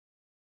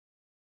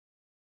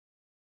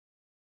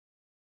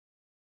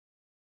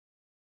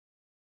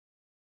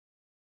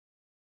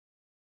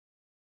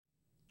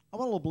I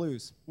want a little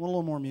blues. I want a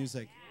little more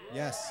music.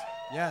 Yes,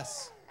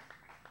 yes.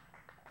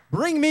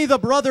 Bring me the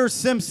brother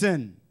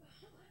Simpson.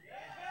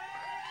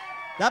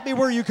 That be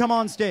where you come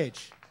on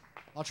stage.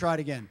 I'll try it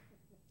again.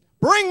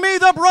 Bring me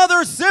the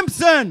brother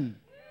Simpson.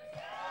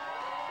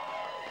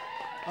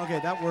 Okay,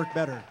 that worked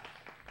better.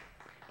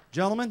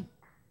 Gentlemen,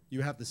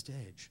 you have the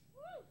stage.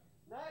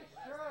 Nice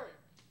shirt.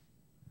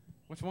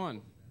 Which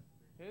one?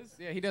 His?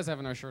 Yeah, he does have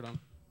a nice shirt on.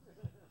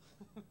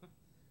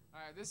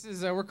 All right, this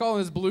is, we're calling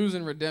this Blues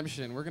and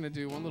Redemption. We're going to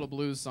do one little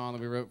blues song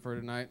that we wrote for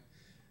tonight.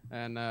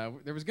 And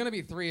there was going to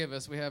be three of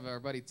us. We have our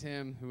buddy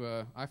Tim, who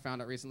I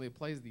found out recently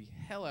plays the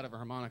hell out of a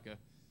harmonica.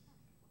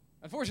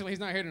 Unfortunately, he's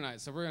not here tonight,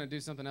 so we're going to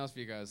do something else for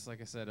you guys.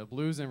 Like I said, a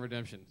Blues and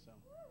Redemption. So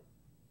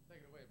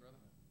take it away, brother.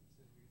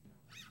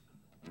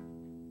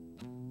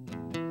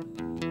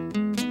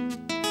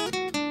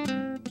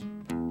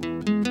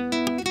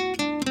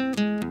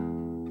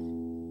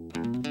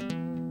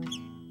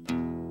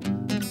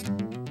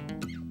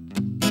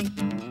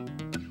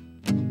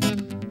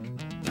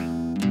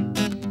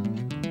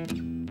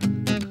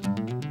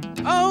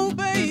 Oh,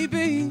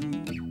 baby,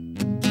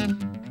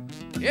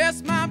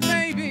 yes, my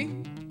baby,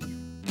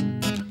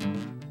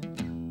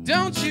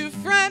 don't you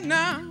fret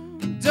now,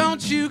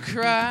 don't you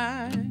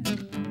cry,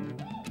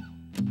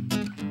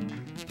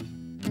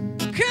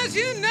 'cause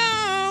you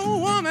know,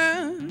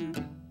 woman,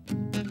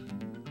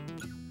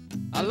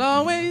 I'll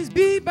always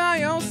be by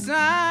your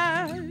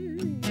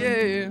side,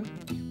 yeah.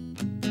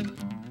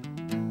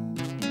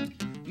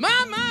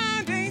 My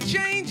mind ain't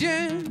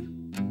changing,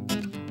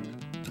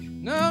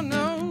 no,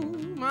 no.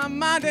 My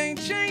mind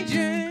ain't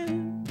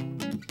changing.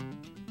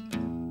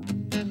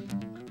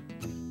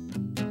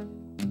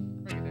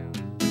 Break it down.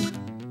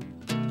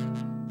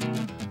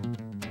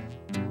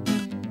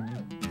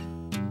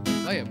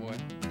 Play it, boy.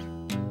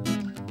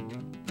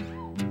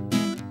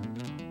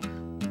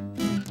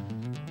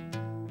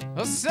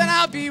 I said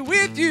I'll be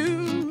with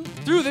you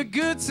through the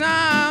good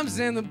times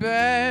and the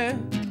bad.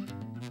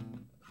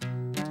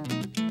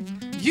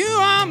 You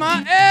are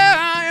my air,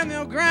 I am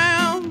your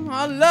ground.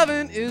 Our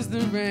loving is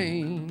the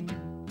rain.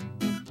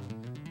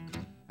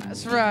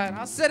 That's right.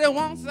 I said it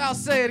once, I'll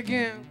say it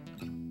again.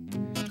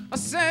 I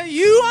said,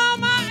 you are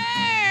my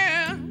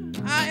air,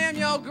 I am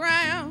your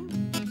ground,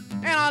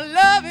 and our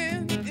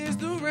loving is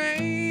the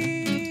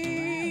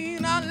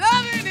rain. Our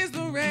loving is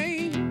the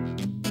rain.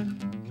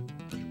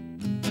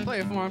 Play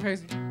it for him,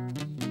 Pacey.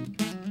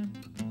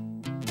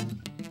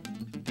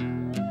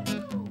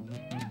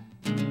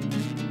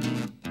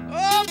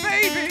 Oh,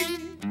 baby.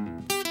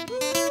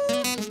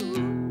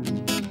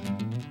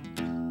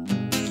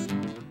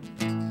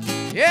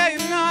 Yeah, you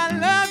know I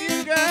love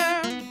you,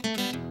 girl.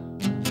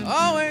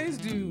 Always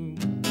do.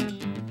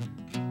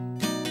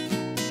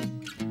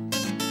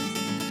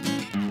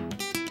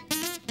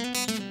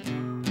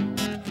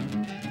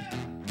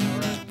 All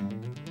right.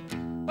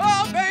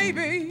 Oh,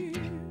 baby.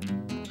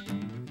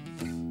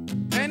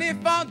 And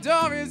if our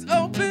door is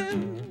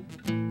open,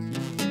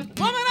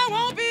 woman, I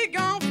won't be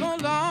gone for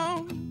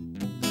long.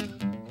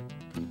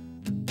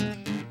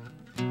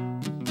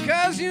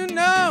 'Cause you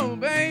know,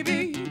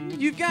 baby,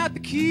 you got the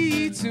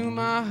key to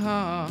my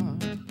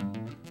heart.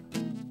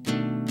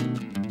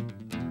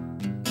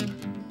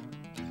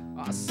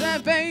 I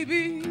said,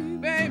 baby,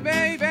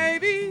 baby,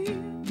 baby,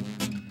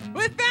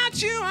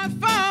 without you I'd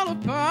fall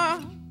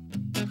apart.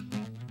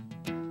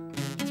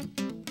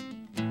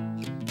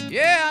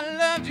 Yeah, I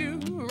loved you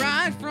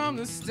right from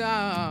the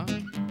start.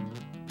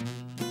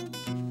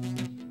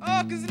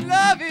 Oh, 'cause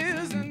love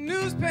is a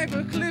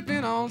newspaper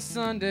clipping on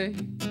Sunday.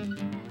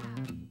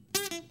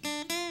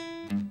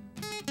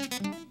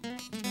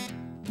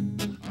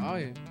 Oh,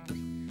 yeah.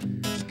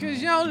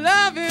 'Cause your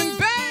loving,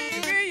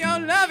 baby, your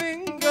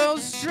loving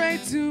goes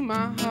straight to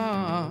my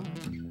heart.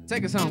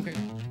 Take us home, okay?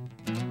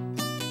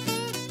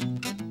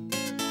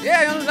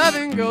 Yeah, your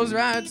loving goes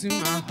right to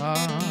my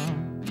heart.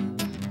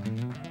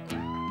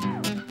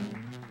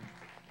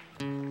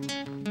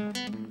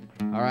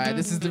 All right,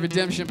 this is the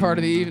redemption part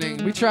of the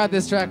evening. We tried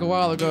this track a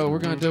while ago. We're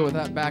going to do it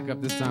without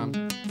backup this time.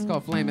 It's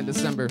called Flame in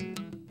December.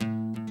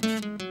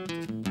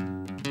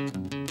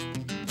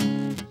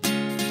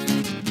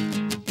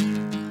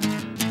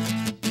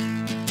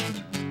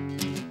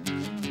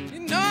 You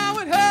know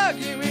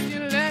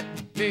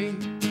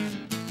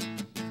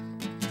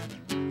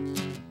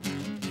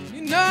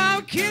I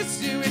would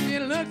kiss you if you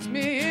looked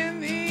me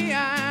in the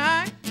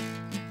eye.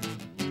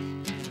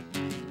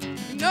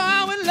 You know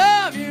I would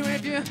love you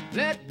if you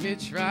let me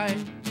try.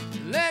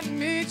 Let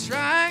me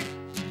try.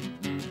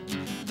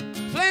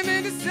 Flame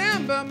in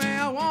December, may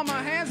I warm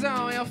my hands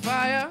on your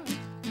fire.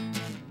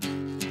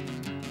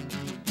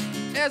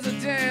 As I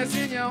dance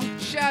in your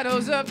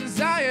shadows of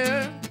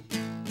desire.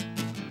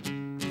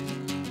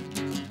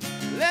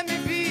 Let me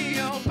be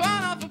your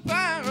part of a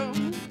pyro.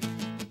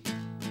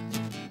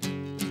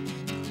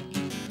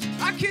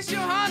 I kiss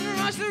your heart and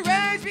rush the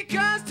rage,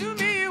 because to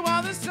me you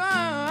are the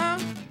sun.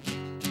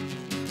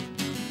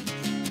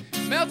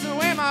 Melt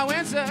away my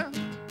winter,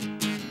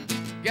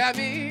 got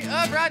me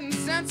upright and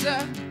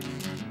center.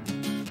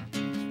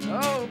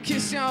 Oh,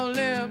 kiss your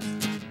lips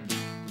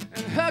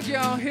and hug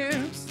your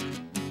hips.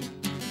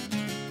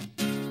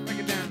 Break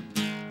it down.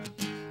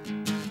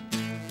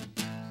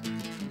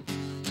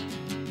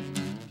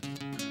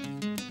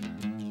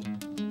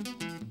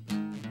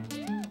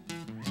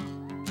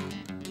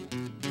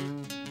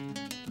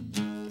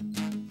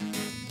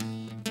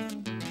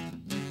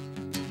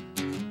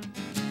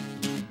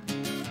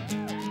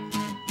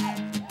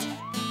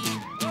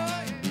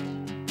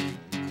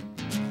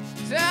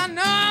 I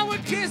know I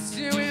would kiss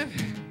you if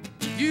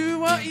you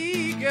were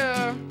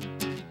eager.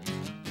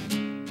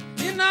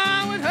 You know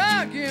I would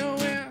hug you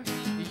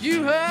if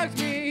you hugged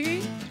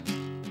me.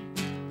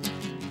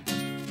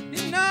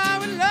 You know I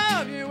would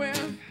love you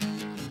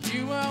if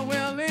you were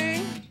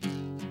willing.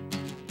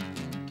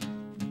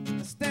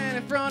 I stand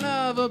in front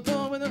of a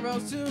bull with a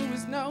rose to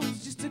his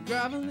nose just to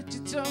grovel at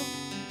your toe.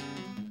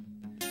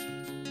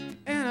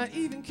 And I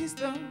even kiss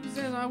those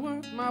as I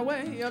work my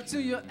way up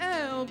to your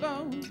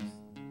elbows.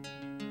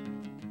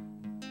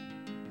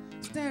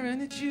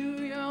 Staring at you,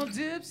 your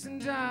dips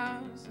and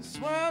dives, your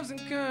swerves and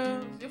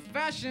curls, your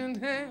fashion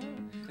hair,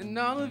 and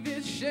all of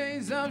its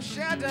shades of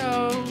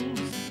shadows.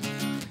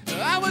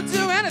 I would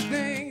do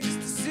anything just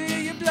to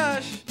see you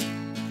blush, to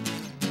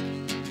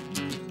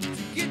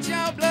get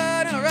your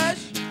blood in a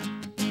rush.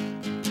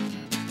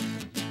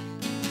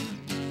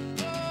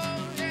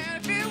 Oh,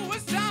 and if it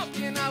was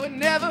talking, I would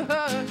never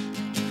hush.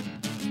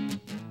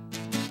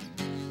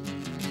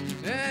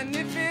 And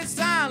if it's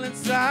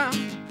silence, I'll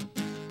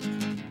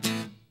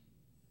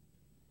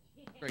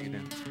break it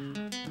down.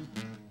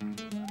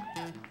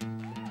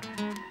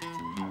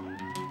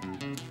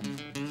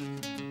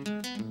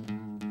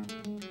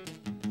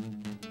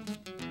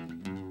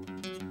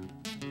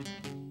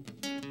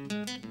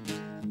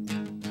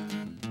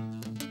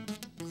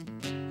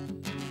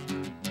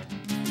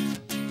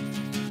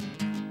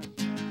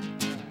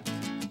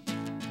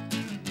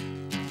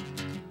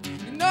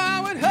 You know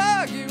I would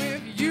hug you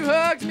if you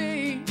hugged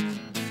me.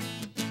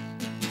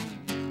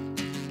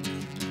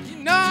 You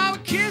know I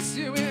would kiss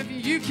you if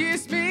you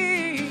kissed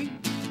me.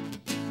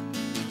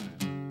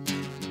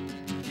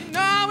 You know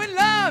I would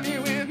love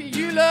you if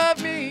you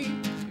love me.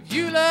 If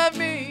you love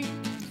me,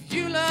 if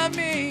you love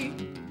me.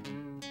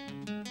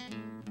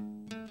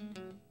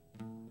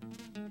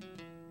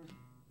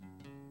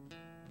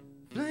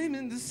 Flame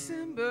in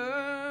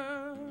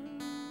December.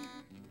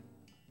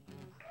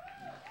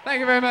 Thank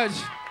you very much,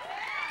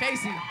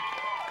 Casey,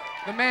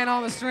 the man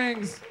on the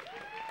strings.